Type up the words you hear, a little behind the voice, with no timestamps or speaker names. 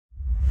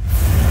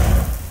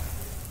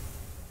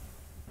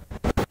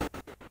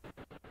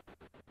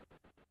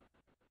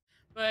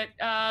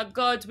But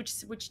gods,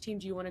 which team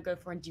do you want to go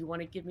for, and do you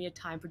want to give me a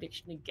time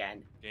prediction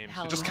again? Games.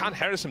 You just can't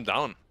harass him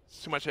down.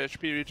 It's too much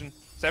HP region.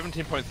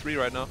 17.3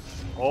 right now.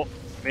 Oh,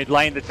 mid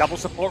lane, the double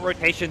support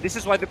rotation. This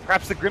is why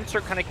perhaps the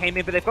Grimstroke kind of came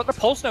in, but they've got the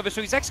Pulse Nova,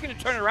 so he's actually going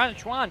to turn it around, and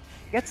Chuan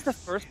gets the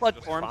first blood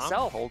Just for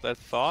himself. Hold that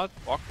thought.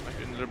 Bok might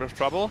be in a little bit of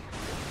trouble.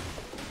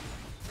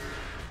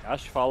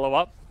 Gosh, follow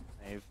up.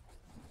 They've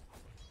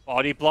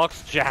body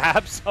blocks,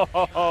 jabs.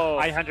 Oh,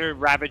 900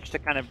 Ravage to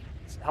kind of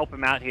help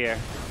him out here.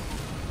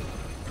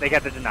 They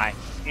get the deny.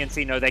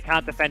 TNC, no, they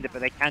can't defend it,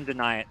 but they can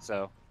deny it,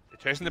 so. They're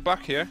chasing the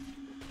Buck here.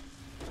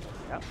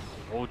 Yep.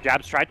 Oh,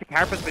 jabs tried to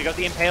carapace, but he got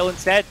the Impale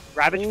instead.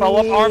 Ravage follow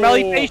up. Armel,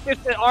 he face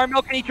shifted.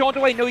 Armel, can he jaunt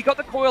away? No, he got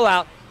the coil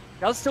out.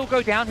 Does still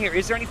go down here.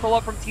 Is there any follow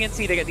up from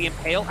TNC? They get the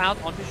Impale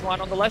out onto Xuan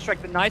on the left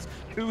strike. The nice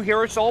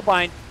 2-hero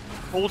Soulbind.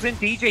 Pulls in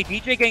DJ.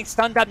 DJ getting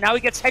stunned up. Now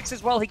he gets Hex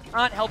as well. He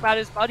can't help out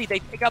his buddy. They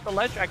pick up the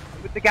left track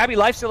with the Gabby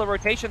lifestealer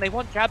rotation. They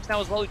want jabs now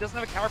as well. He doesn't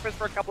have a carapace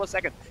for a couple of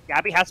seconds.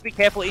 Gabby has to be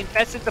careful. He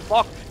infests into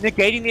Bok,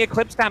 negating the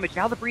Eclipse damage.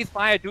 Now the Breathe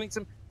Fire doing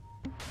some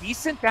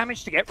decent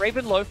damage to get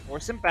Raven low,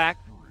 force him back.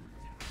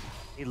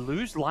 They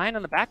lose Lion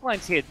on the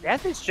backlines here.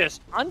 Death is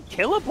just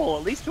unkillable,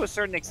 at least to a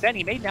certain extent.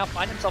 He may now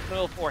find himself in the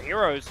middle of 4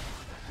 heroes.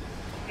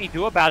 What can he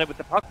do about it with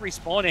the Puck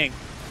respawning?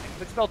 It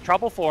could spell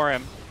trouble for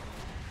him.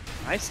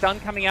 Nice stun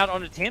coming out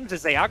onto Tims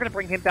as they are going to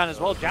bring him down as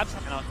well. Jabs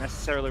cannot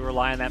necessarily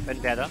rely on that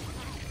Vendetta.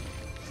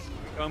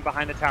 Going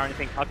behind the tower,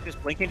 anything. Puck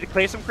just blinking to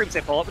clear some creeps. They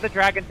follow up with a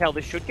Dragon Tail.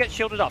 This should get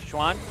shielded off.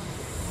 Xuan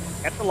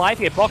kept alive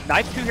here. Bok,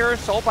 nice 2-hero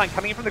Soulbind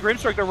coming in from the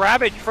Grimstroke. The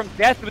Ravage from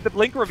Death with the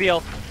Blink reveal.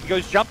 He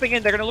goes jumping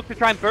in. They're going to look to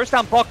try and burst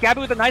down Bok. Gabby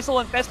with a nice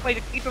little Infest play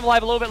to keep him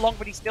alive a little bit long,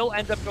 but he still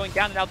ends up going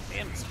down and out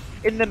Tims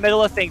in the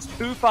middle of things.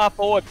 Too far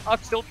forward.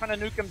 Puck still trying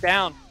to nuke him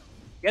down.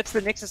 Gets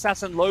the Nyx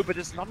Assassin low, but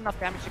it's not enough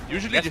damage to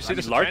Usually you see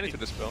this to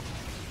this build.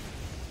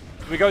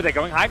 Here we go, they're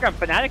going high ground.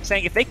 FNATIC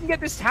saying if they can get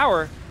this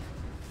tower,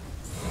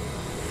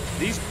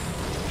 these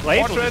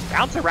blades will just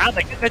bounce around.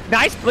 They get the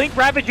nice Blink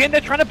Ravage in.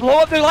 They're trying to blow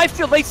up their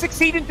lifesteal. They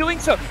succeed in doing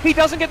so. He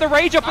doesn't get the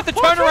rage up, but the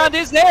turnaround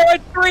is there. A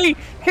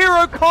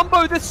 3-hero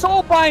combo. The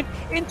Soulbind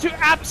into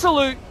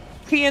absolute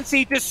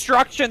TNC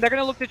destruction. They're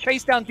going to look to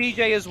chase down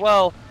DJ as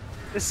well.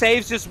 The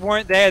saves just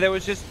weren't there. There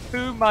was just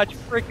too much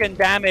freaking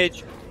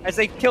damage as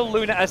they kill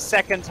Luna a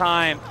second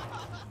time.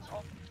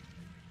 Here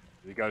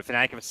we go.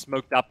 FNATIC have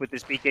smoked up with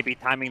this BKB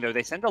timing, though.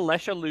 They send a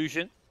Lesh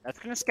Illusion. That's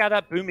going to scout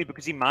out Boomy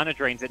because he mana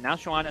drains it. Now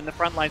Xuan in the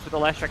front lines with the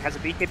Leshrac has a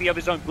BKB of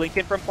his own. Blink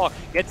in from Bok.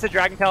 Gets the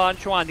Dragon Tail on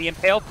Xuan. The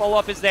Impale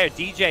follow-up is there.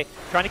 DJ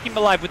trying to keep him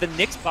alive with the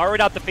Nyx burrowed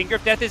out. The Finger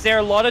of Death is there.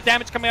 A lot of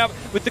damage coming out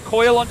with the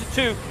coil onto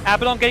 2.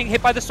 Abaddon getting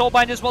hit by the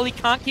Soulbind as well. He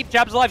can't keep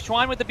jabs alive.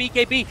 Xuan with the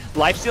BKB.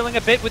 Life stealing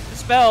a bit with the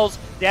spells.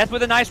 Death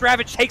with a nice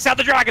Ravage. Takes out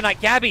the Dragon Knight.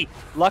 Gabby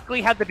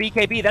luckily had the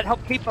BKB. That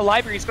helped keep him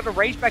alive. He's got a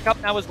rage back up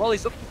now as well.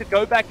 He's looking to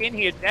go back in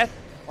here. Death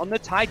on the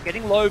tide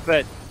getting low,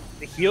 but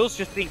the heals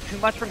just being too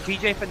much from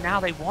DJ for now.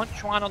 They want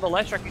Xuan on the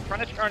left track. He's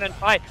trying to turn and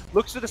fight.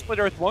 Looks for the Split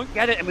Earth, won't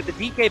get it. And with the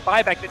DK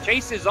buyback, the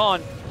chase is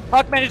on.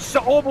 Puck manages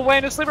to orb away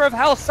in a sliver of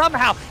hell.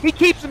 Somehow, he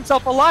keeps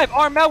himself alive.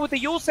 Armel with the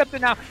Yule Scepter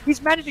now. He's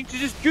managing to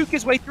just juke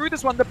his way through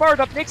this one. The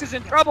burrowed up Nyx is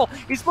in trouble.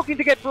 He's looking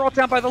to get brought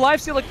down by the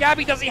Lifestealer.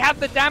 Gabby, does he have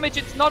the damage?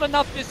 It's not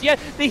enough just yet.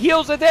 The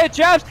heals are there.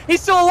 Jabs,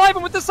 he's still alive.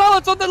 And with the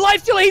silence on the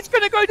Lifestealer, he's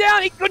going to go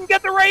down. He couldn't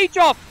get the rage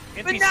off.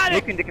 He's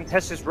looking to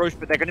contest this Roche,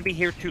 but they're going to be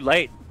here too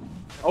late.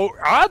 Oh,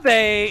 are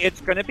they? It's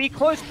going to be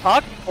close.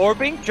 Puck,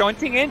 orbing,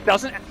 jointing in,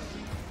 doesn't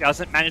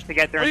manage to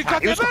get there in time.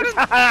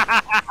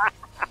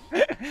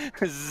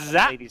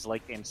 Ladies'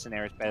 late game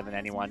scenarios better than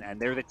anyone, and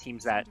they're the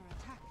teams that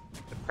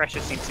the pressure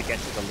seems to get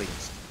to the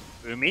least.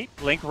 Boomy,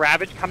 Blink,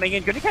 Ravage coming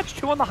in, going to catch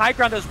 2 on the high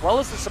ground as well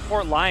as the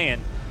support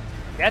Lion.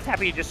 Death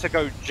happy just to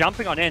go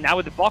jumping on in. Now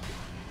with the Bok,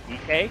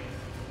 DK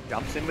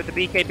jumps in with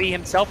the BKB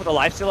himself with a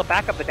Lifestealer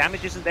backup. The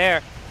damage isn't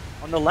there.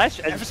 On the left,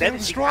 as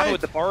Death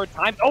with the borrowed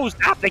time. Oh,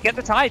 snap! They get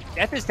the tide.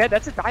 Death is dead.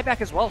 That's a dieback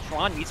as well.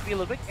 Xuan needs to be a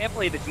little bit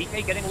careful. The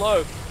DK getting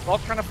low.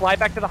 Bok trying to fly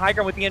back to the high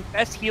ground with the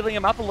Infest healing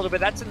him up a little bit.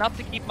 That's enough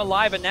to keep him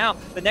alive. And now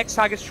the next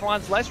target is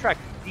Xuan's Leshrac.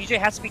 DJ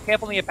has to be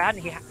careful in the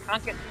Abaddon. He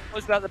can't get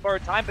close without the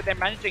borrowed time, but they're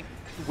managing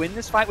to win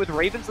this fight with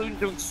Raven's Loon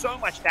doing so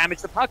much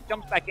damage. The Puck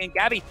jumps back in.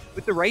 Gabby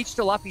with the rage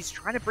still up. He's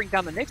trying to bring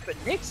down the Nyx, but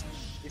Nyx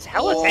is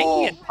hella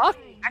tanky, and Puck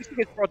actually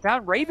gets brought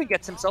down. Raven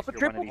gets himself a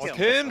triple kill.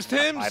 Tims!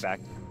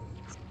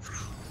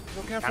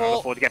 Can't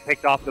afford to get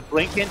picked off. The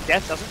Blink in.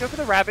 Death doesn't go for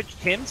the Ravage.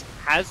 Tims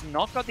has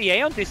not got the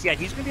A on this yet.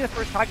 He's going to be the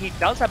first target. He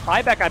does have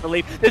buyback, I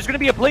believe. There's going to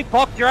be a Blink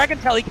Bok. Dragon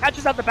Tail. He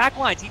catches out the back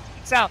lines. He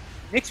takes out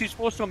Nyx, who's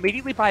forced to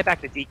immediately buy back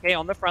the DK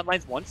on the front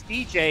lines. Once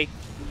DJ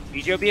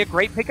will be a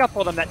great pickup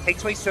for them. That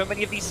takes away so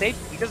many of these saves.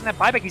 He doesn't have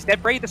buyback. He's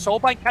dead brave. The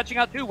Soulbind catching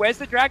out too. Where's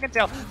the Dragon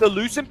Tail? The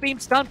Lucent Beam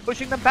stun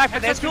pushing them back.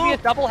 But there's going to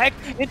be a double Hex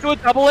into a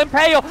double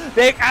Impale.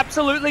 They're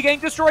absolutely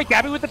getting destroyed.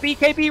 Gabby with the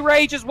BKB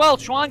Rage as well.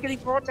 Xuan getting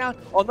brought down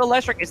on the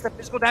Leshrac. Is the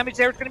physical damage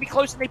there? It's going to be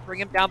close, and they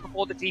bring him down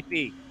before the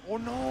TP. Oh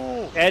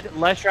no! Dead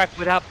Leshrac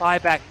without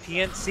buyback.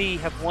 TNC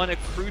have won a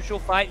crucial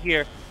fight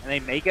here, and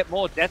they may get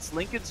more. Death's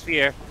Lincoln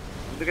Sphere.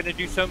 They're going to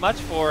do so much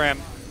for him.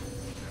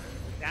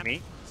 Damn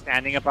me.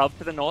 Standing above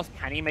to the north,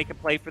 can he make a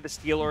play for the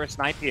steal or a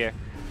snipe here?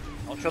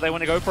 Not sure they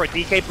want to go for it.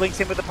 DK blinks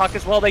in with the puck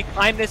as well. They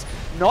time this,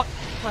 not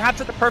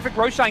perhaps at the perfect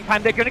Roshan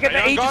time. They're going to get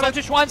the Aegis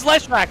onto Schwann's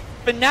Leshrac.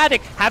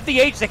 FNATIC have the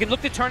Aegis. They can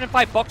look to turn and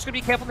fight. Box going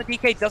to be careful on the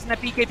DK. Doesn't have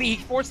BKB. He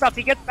force stops.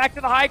 He gets back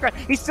to the high ground.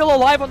 He's still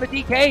alive on the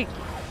DK.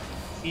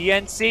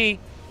 TNC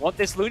want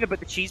this Luna, but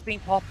the cheese being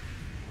popped.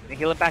 They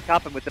heal it back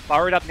up, and with the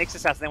burrowed up Nyx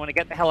Assassin, they want to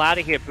get the hell out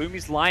of here.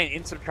 Boomy's lying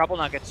in some trouble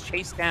now. Gets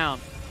chased down.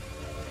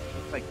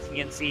 Looks like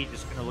TNC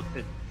just going to look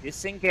to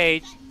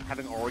disengage,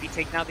 having already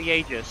taken out the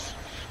Aegis.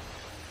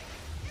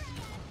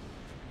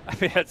 I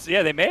mean,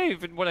 yeah, they may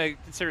even want to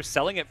consider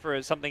selling it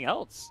for something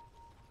else.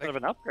 Sort of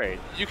an upgrade.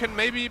 You can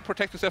maybe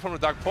protect yourself from the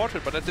Dark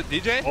Portrait, but that's it,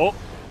 DJ. Oh,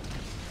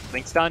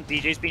 Link's done.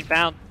 DJ's been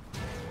found.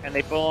 And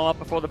they pull him up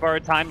before the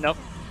borrowed time. Nope.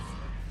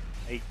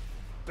 They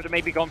could have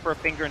maybe gone for a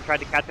finger and tried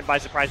to catch him by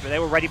surprise, but they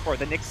were ready for it.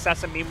 The Nyx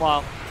Assassin,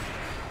 meanwhile,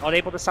 not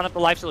able to stun up the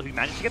lifesteal, who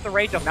managed to get the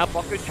rage off. Now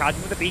Boko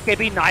charging with the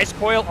BKB. Nice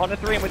coil on a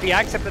 3, and with the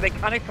Acceptor, they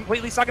kind of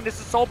completely suck it. This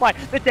is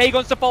Soulbind. The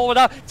Dagon's to follow it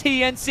up.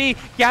 TNC,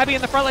 Gabby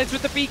in the front lines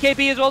with the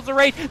BKB as well as the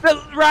rage.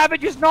 The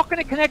Ravage is not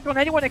going to connect on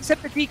anyone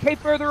except the DK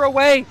further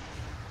away.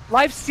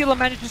 Lifestealer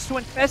manages to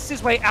infest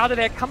his way out of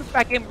there, comes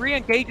back in,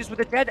 re-engages with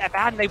the dead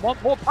Abad, and they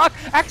want more puck.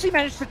 Actually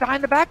managed to die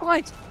in the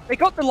backlines. They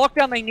got the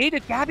lockdown they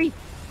needed. Gabby,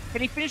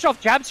 can he finish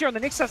off jabs here on the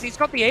Nyx? He's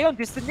got the Aeon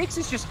Disc. The Nyx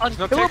is just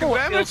unkillable,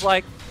 it feels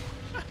like.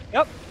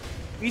 Yep.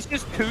 He's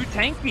just too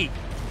tanky.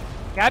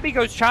 Gabby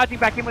goes charging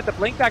back in with the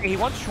Blink Dagger. He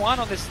wants Schwann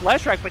on this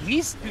Leshrac, but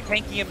he's too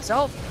tanky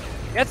himself.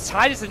 Gets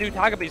tied as the new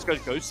target, but he's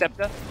got Ghost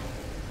Scepter.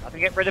 Nothing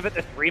to get rid of it.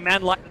 The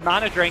 3-man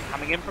mana drain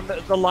coming in from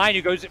the line,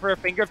 who goes for a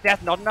Finger of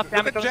Death. Not enough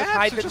damage on the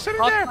tide. But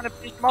trying to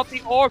finish him off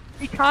the orb.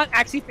 He can't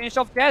actually finish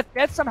off Death.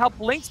 Death somehow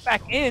blinks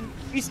back in.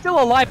 He's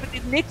still alive,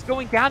 but Nick's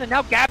going down, and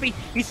now Gabby,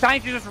 he's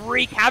starting to just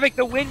wreak havoc.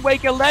 The Wind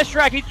Waker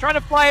Leshrac, he's trying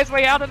to fly his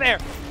way out of there.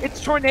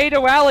 It's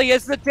Tornado Alley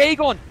as the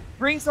Dagon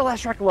brings the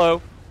Leshrac low.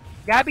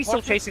 Gabby's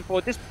still chasing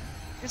forward. This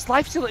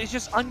lifesteal is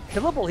just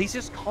unkillable. He's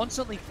just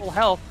constantly full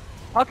health.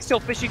 Puck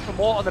still fishing for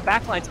more on the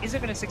backlines. Isn't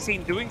going to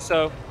succeed in doing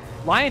so.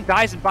 Lion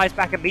dies and buys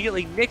back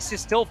immediately. Nyx is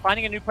still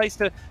finding a new place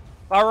to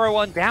burrow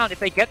on down. If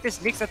they get this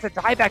Nyx, that's a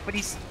dieback, but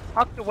he's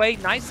tucked away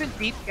nice and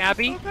deep,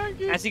 Gabby.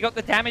 As he got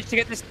the damage to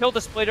get this kill.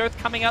 The Split Earth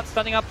coming out,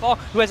 stunning up Ball,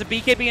 who has a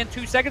BKB in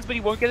 2 seconds, but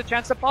he won't get a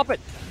chance to pop it.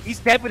 He's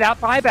dead without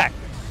buyback.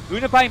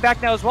 Luna buying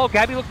back now as well.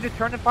 Gabby looking to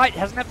turn and fight.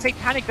 Hasn't have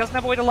Satanic. Doesn't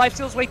have a way to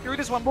lifesteal his way through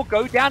this one. Will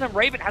go down, and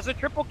Raven has a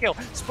triple kill.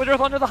 Split Earth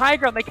onto the high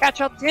ground. They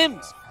catch out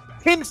Tim's.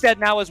 Tim's dead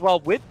now as well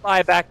with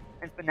buyback.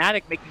 And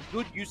FNATIC making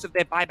good use of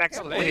their buyback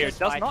support here.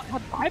 Does not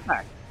have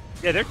buyback.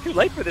 Yeah, they're too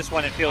late for this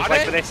one, it feels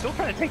like. But they're still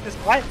trying to take this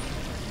fight.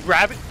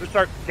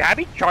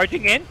 Gabby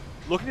charging in.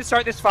 Looking to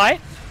start this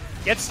fight.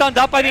 Gets stunned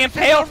up by the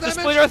Impale. The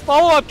Split Earth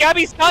follow-up.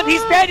 Gabby's stunned.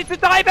 He's dead. It's a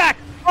dieback.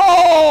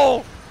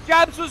 Oh!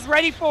 Jabs was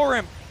ready for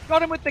him.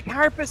 Got him with the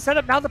carapace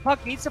setup. Now the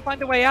puck needs to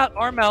find a way out.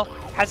 Armel,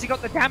 has he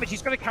got the damage?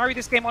 He's going to carry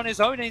this game on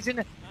his own, and he's in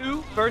a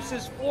 2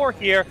 versus 4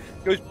 here.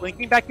 Goes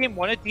blinking back in,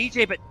 wanted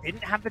DJ, but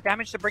didn't have the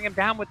damage to bring him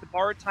down with the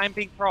borrowed time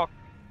being proc.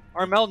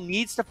 Armel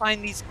needs to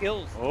find these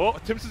kills. Oh,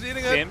 Tim's is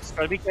eating it. Tim's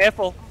got to be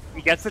careful.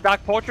 He gets the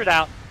Dark Portrait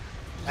out.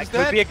 That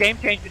could be a game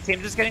changer.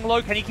 Tim's is getting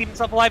low. Can he keep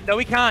himself alive? No,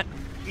 he can't.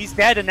 He's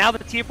dead, and now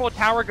the tier 4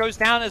 tower goes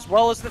down, as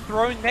well as the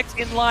throne next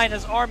in line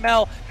as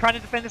Armel trying to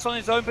defend this on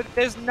his own, but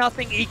there's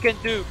nothing he can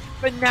do.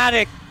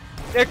 FNATIC,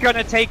 they're going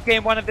to take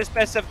game 1 of this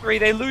best of 3.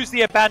 They lose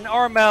the Abaddon.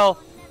 Armel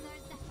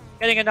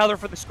getting another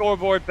for the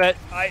scoreboard, but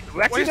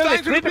actually no, they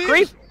cleared the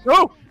creep.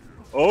 No!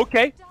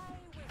 Okay.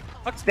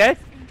 Puck's dead.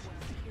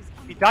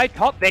 He died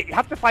top. They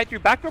have to fight through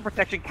backdoor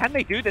protection. Can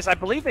they do this? I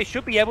believe they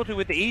should be able to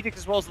with the Edict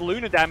as well as the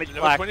Luna damage.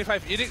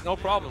 25 Edict, no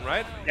problem,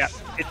 right? Yeah,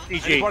 it's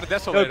GG.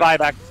 No later.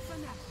 buyback.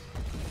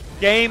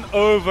 Game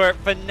over.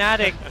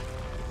 FNATIC.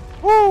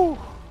 Woo! I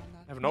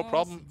have no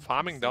problem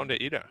farming down there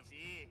either.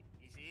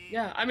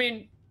 Yeah, I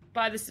mean,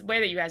 by the way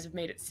that you guys have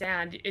made it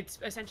sound, it's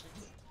essentially...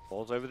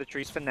 Falls over the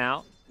trees for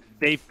now.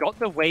 They've got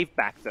the wave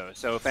back though,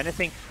 so if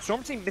anything,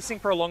 Storm Team missing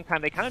for a long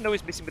time. They kind of know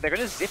he's missing, but they're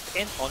going to zip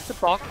in onto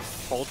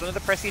Box. Holds onto the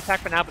pressy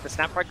attack for now, but the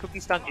Snapfire Cookie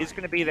stun is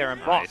going to be there,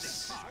 and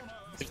Box.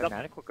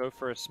 FNATIC will go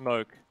for a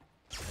smoke.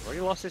 Already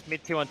lost his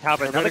mid-tier on tower,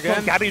 but another kill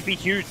on Gabby would be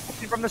huge.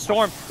 From the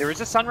Storm, there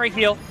is a Sunray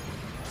heal.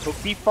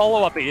 Cookie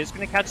follow-up, it is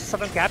going to catch the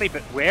stun on Gabby,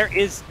 but where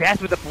is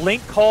Death with a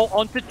blink call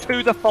onto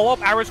 2? The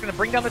follow-up arrow is going to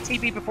bring down the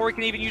TB before he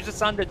can even use the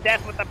Sunder.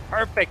 Death with the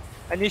perfect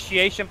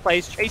initiation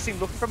plays, chasing,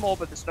 looking for more,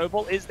 but the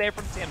snowball is there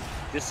from Tim.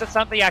 Just to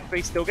stun the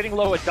activate, still getting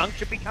lower. Dunk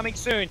should be coming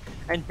soon,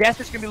 and Death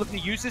is going to be looking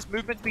to use his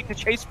movement speed to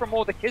chase for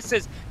more. The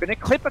Kisses going to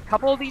clip a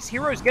couple of these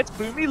heroes, gets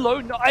Boomy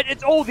low. No,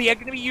 it's all the egg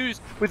going to be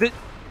used with it.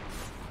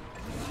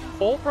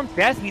 Fall from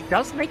Death. He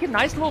does make a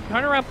nice little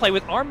turnaround play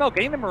with Armel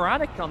getting the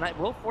Mirana kill, and that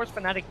will force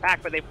FNATIC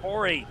back, but they've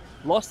already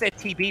lost their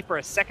TB for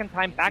a second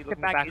time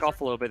back-to-back. Back off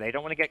a little bit. They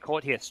don't want to get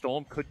caught here.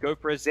 Storm could go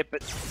for a zip,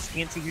 but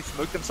TNC who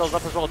smoked themselves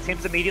up as well.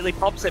 Tim's immediately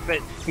pops it, but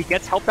he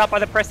gets helped out by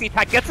the pressy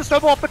attack. Gets the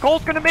snowball off. The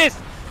call's going to miss.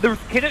 The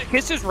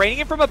kiss is raining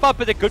in from above,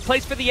 but a good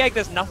place for the egg.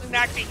 There's nothing to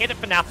actually hit it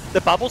for now.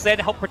 The bubble's there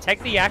to help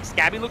protect the axe.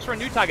 Gabby looks for a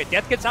new target.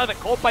 Death gets out of it,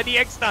 caught by the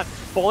egg stun.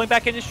 Falling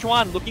back into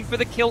Xuan, looking for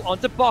the kill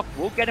onto Bok.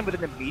 We'll get him with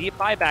an immediate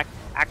buyback.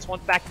 Axe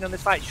wants back in on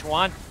this fight.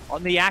 Xuan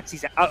on the axe,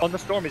 he's on the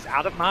storm, is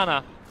out of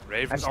mana.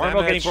 Raven's As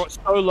Armel getting brought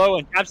so low,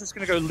 and Jabs is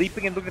going to go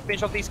leaping and looking to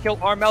finish off these kills.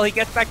 Armel, he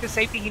gets back to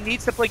safety. He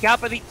needs to blink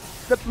out, but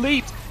the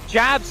leaps.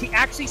 Jabs, he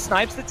actually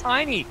snipes the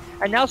Tiny.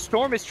 And now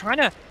Storm is trying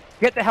to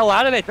get the hell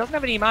out of it. Doesn't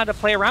have any mana to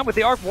play around with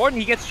the Arc Warden.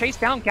 He gets chased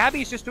down.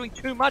 Gabby's just doing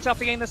too much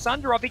after getting the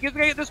Sunder off. He gives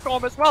the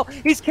Storm as well.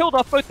 He's killed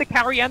off both the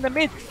carry and the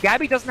mid.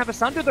 Gabby doesn't have a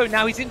Sunder though.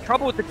 Now he's in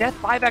trouble with the death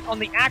buyback on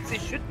the axe.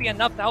 It should be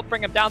enough to help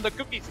bring him down. The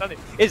Cookie Sunder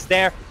is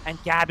there,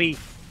 and Gabby,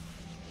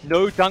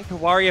 no dunk to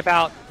worry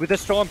about. With the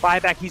Storm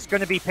buyback, he's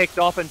going to be picked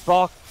off, and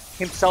Bok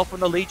himself from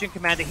the Legion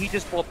Commander, he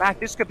just brought back.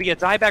 This could be a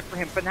dieback for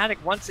him.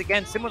 FNATIC once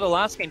again, similar to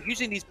last game,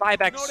 using these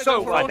buybacks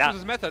so well.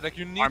 Like,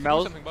 you need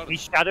Armel, to do something about it.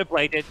 he's Shadow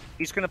Bladed.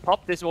 He's going to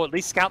pop this, or at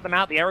least scout them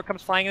out. The arrow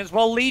comes flying in as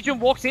well. Legion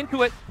walks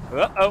into it.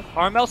 Uh-oh.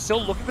 Armel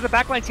still looking for the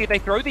backlines here. They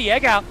throw the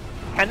egg out.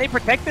 Can they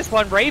protect this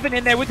one? Raven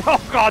in there with...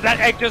 Oh, God, that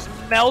egg just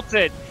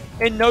melted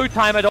in no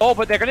time at all,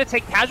 but they're going to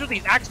take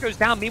casualties. Axe goes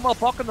down. Meanwhile,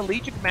 Bok and the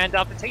Legion Commander,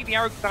 after taking the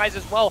arrow, dies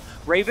as well.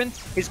 Raven,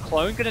 his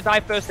clone, going to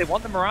die first. They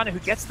want the Mirana, who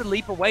gets the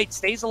leap away. It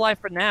stays alive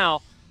for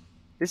now.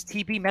 This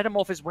TB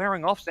Metamorph is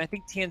wearing off, so I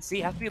think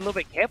TNC has to be a little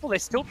bit careful. They're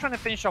still trying to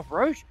finish off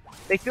Roche.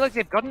 They feel like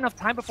they've got enough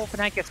time before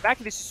FNATIC gets back.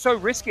 This is so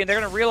risky, and they're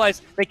going to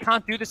realize they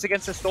can't do this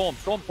against the Storm.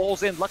 Storm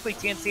falls in. Luckily,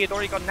 TNC had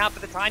already gotten out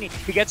for the Tiny.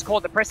 He gets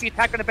caught. The pressing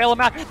attack going to bail him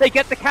out. They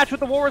get the catch with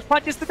the Walrus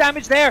Punch. Just the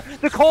damage there.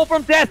 The call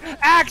from Death.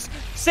 Axe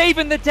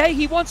saving the day.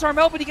 He wants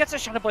Armel, but he gets a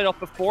Shadow Blade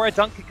off before a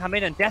dunk can come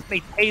in, and Death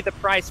may pay the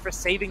price for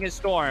saving his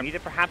Storm.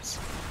 Needed perhaps...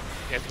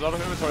 Yeah, it's a lot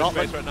of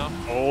inventory space right now.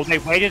 Oh, they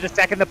waited a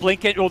second to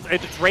blink it.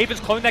 It's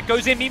Raven's clone that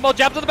goes in. Meanwhile,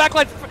 Jabs on the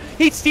backline.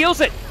 He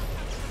steals it.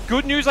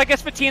 Good news, I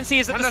guess, for TNC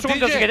is that the Storm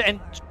doesn't get it. And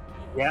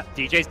yeah,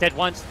 DJ's dead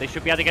once. They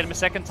should be able to get him a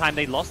second time.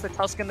 They lost the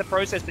Tusk in the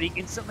process, but he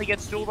instantly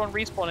gets stalled on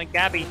respawn. And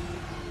Gabby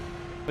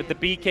with the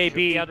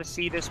BKB able to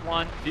see this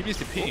one. DB's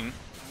the ping.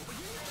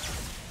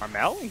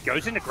 Armel, he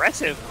goes in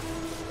aggressive.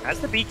 Has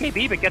the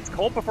BKB, but gets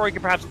caught before he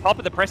can perhaps pop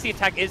it. The pressing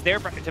attack is there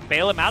to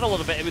bail him out a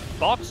little bit. With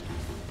Box,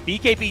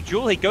 BKB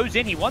Jewel, he goes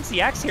in, he wants the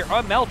axe here.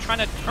 Armel trying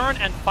to turn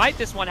and fight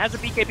this one, has a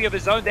BKB of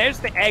his own. There's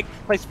the egg,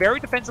 placed very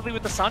defensively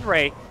with the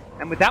Sunray.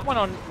 And with that one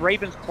on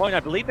Raven's clone, I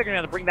believe they're going to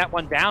have to bring that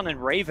one down,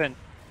 and Raven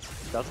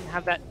doesn't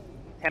have that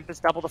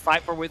Tempest double to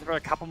fight for a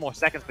couple more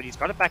seconds, but he's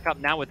got it back up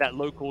now with that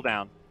low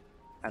cooldown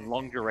and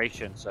long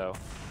duration, so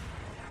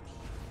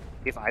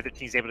if either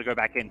team's able to go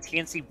back in.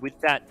 TNC with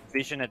that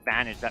vision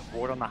advantage, that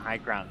ward on the high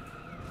ground.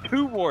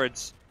 2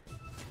 wards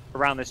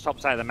around this top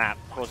side of the map,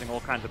 causing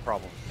all kinds of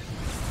problems.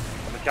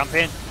 Jump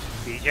in.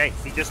 DJ,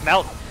 he just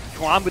melts.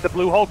 Xuan with the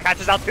blue hole,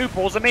 catches out 2,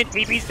 pulls him in.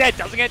 TB's dead,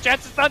 doesn't get a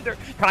chance to thunder.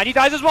 Tiny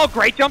dies as well.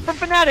 Great jump from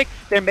FNATIC.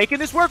 They're making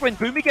this work when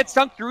Boomy gets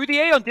dunked through the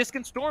A on Disc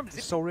Storm.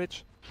 He's so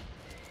rich.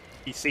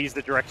 He sees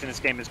the direction this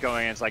game is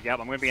going, and it's like,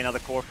 yep, I'm going to be another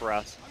core for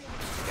us.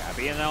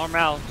 Gabby and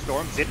Armel.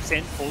 Storm zips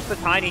in, pulls the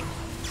Tiny.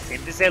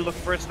 Tim is there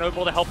looking for a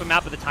snowball to help him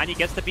out, but the Tiny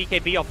gets the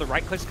BKB off. The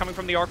right click's coming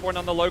from the Arc Warden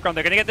on the low ground.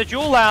 They're going to get the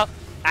Jewel out.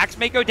 Axe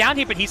may go down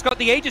here, but he's got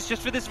the Aegis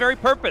just for this very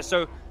purpose,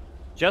 so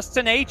just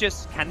an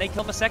Aegis. Can they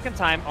kill him a second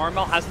time?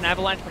 Armel has an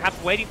Avalanche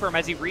perhaps waiting for him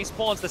as he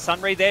respawns. The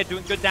Sunray there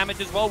doing good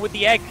damage as well with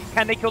the egg.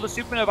 Can they kill the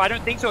Supernova? I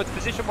don't think so. It's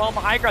positioned well on the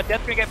high ground.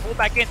 Death's going to get pulled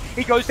back in.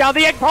 He goes down.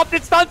 The egg popped.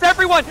 It stuns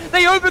everyone.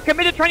 They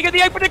overcommitted trying to get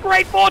the egg, but a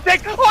great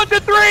vortex onto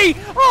 3.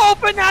 Oh,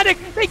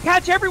 FNATIC. They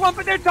catch everyone,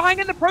 but they're dying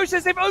in the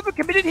process. They've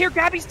overcommitted here.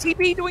 Gabby's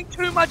TP doing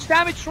too much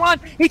damage. Xuan,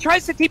 he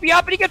tries to TP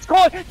out, but he gets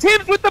caught.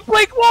 Tim's with the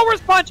Blink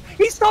Walrus Punch.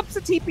 He stops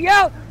the TP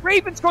out.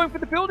 Raven's going for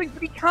the buildings,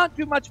 but he can't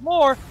do much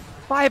more.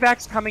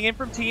 Buybacks coming in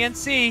from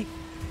TNC.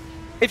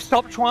 They've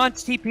stopped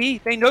Xuan's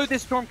TP. They know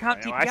this Storm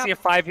can't TP. I see a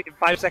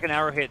 5-second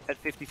arrow hit at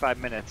 55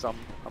 minutes. I'm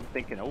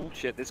thinking, oh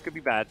shit, this could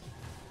be bad.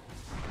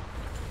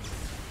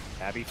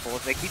 Gabby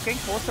forced. They keep getting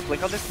forced to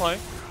blink on this clone.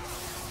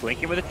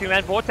 Blinking with a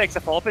 2-man vortex.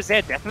 The follow-up is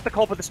there. Death with the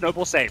call, but the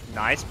snowball save.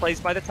 Nice plays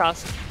by the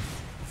Tusk.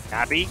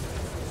 Gabby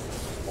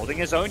holding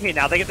his own here.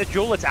 Now they get the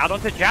Jewel. It's out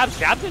onto Jabs.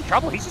 Jabs in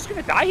trouble. He's just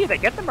going to die here. They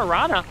get the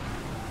Mirana.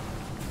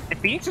 And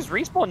Phoenix is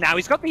respawned now.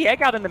 He's got the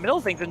egg out in the middle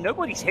of things, and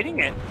nobody's hitting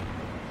it.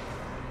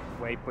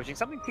 Way pushing.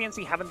 Something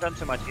TNC haven't done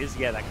so much is,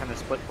 yeah, that kind of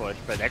split push.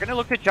 But they're going to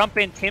look to jump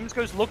in. Tim's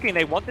goes looking.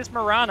 They want this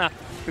Mirana,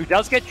 who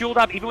does get jeweled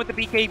up, even with the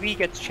BKB,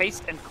 gets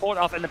chased and caught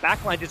off. And the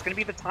backline is going to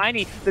be the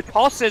Tiny. The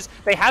tosses.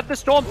 They have the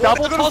Storm.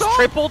 Double toss,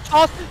 triple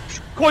toss,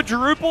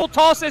 quadruple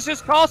toss. It's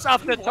just toss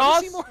after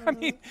toss. I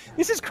mean,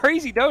 this is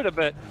crazy Dota,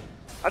 but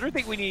I don't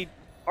think we need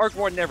Arc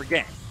Warden every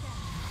game.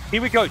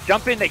 Here we go,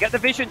 jump in, they get the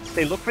vision,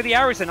 they look for the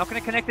arrows, they're not going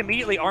to connect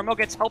immediately. Armel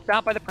gets helped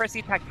out by the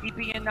pressy attack.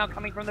 TP in now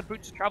coming from the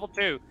boots of travel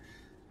too.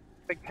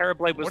 I think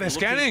Terrorblade was looking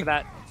for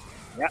that.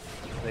 Yep,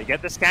 they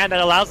get the scan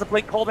that allows the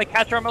blink call. They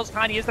catch Armel's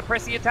Tiny. Is the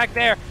pressy attack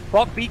there?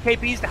 Bok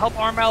BKBs to help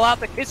Armel out.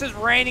 The kiss is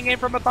raining in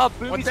from above.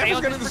 Boomy's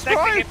Aeon is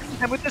protecting him.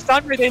 And with the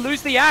Sunray, they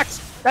lose the axe.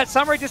 That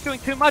Sunray just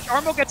doing too much.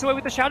 Armel gets away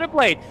with the Shadow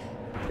Blade.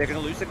 They're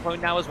going to lose the clone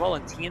now as well,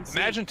 and TNC.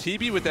 Imagine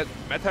TB with that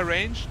meta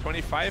range,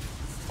 25.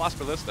 plus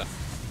Ballista.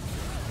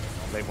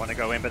 They want to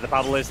go in, but the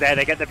bubble is there.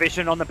 They get the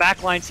vision on the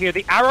back lines here.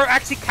 The arrow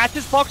actually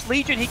catches Box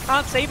Legion. He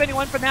can't save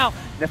anyone for now.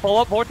 The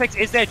follow-up Vortex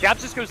is there.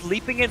 Jabs just goes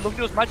leaping in, looking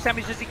to do as much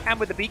damage as he can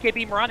with the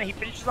BKB Mirana. He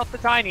finishes off the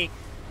Tiny.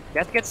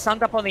 Death gets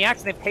sunned up on the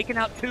axe, and they've taken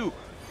out 2.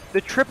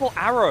 The triple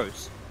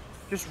arrows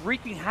just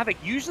wreaking havoc.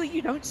 Usually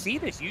you don't see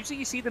this. Usually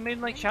you see the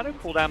mid-lane shadow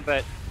cooldown,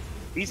 but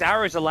these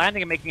arrows are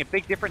landing and making a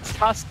big difference.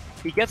 Tusk,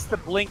 he gets the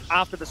blink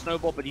after the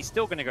snowball, but he's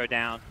still going to go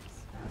down.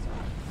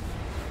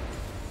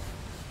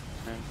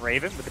 And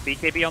Raven with the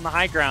BKB on the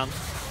high ground.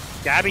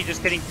 Gabby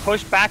just getting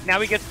pushed back.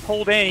 Now he gets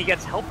pulled in. He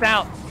gets helped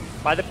out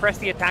by the press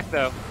the attack,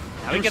 though.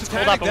 Now he gets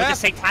pulled up, and with the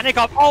Satanic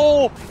up,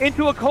 oh,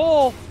 into a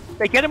call.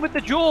 They get him with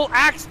the Jewel.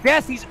 Axe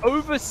Death, he's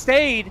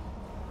overstayed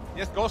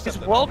his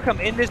welcome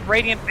in this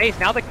Radiant base.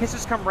 Now the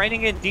kisses come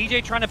raining in.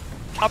 DJ trying to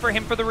cover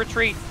him for the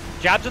retreat.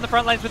 Jabs in the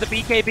front lines with the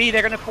BKB.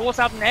 They're going to force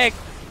out an egg.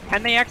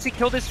 Can they actually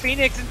kill this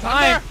Phoenix in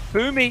time?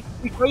 Boomy,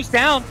 he goes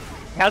down.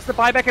 Has the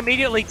buyback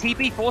immediately.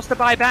 TP forced to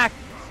buy back.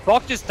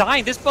 Bok just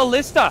dying. This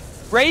Ballista.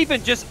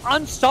 Raven just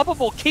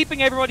unstoppable,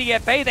 keeping everybody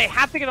at bay. They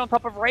have to get on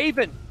top of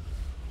Raven.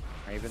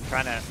 Raven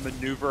trying to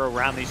maneuver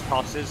around these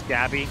tosses.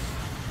 Gabby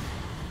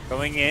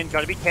going in.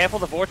 Got to be careful.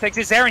 The Vortex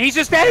is there, and he's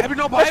just dead.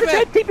 No What's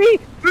dead, TP?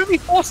 Boomy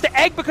forced to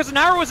egg because an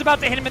arrow was about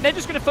to hit him, and they're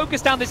just going to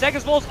focus down this egg,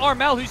 as well as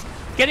Armel, who's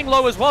getting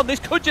low as well. This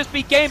could just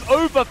be game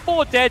over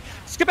for Dead.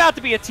 It's about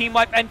to be a team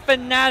wipe, and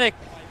FNATIC,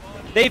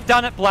 they've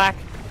done it black.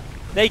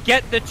 They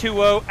get the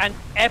 2-0, an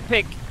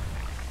epic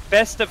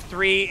best of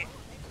 3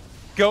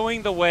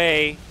 going the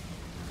way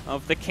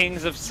of the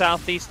Kings of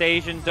Southeast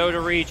Asian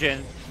Dota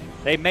region.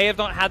 They may have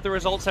not had the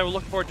results they were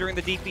looking for during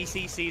the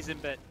DPC season,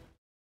 but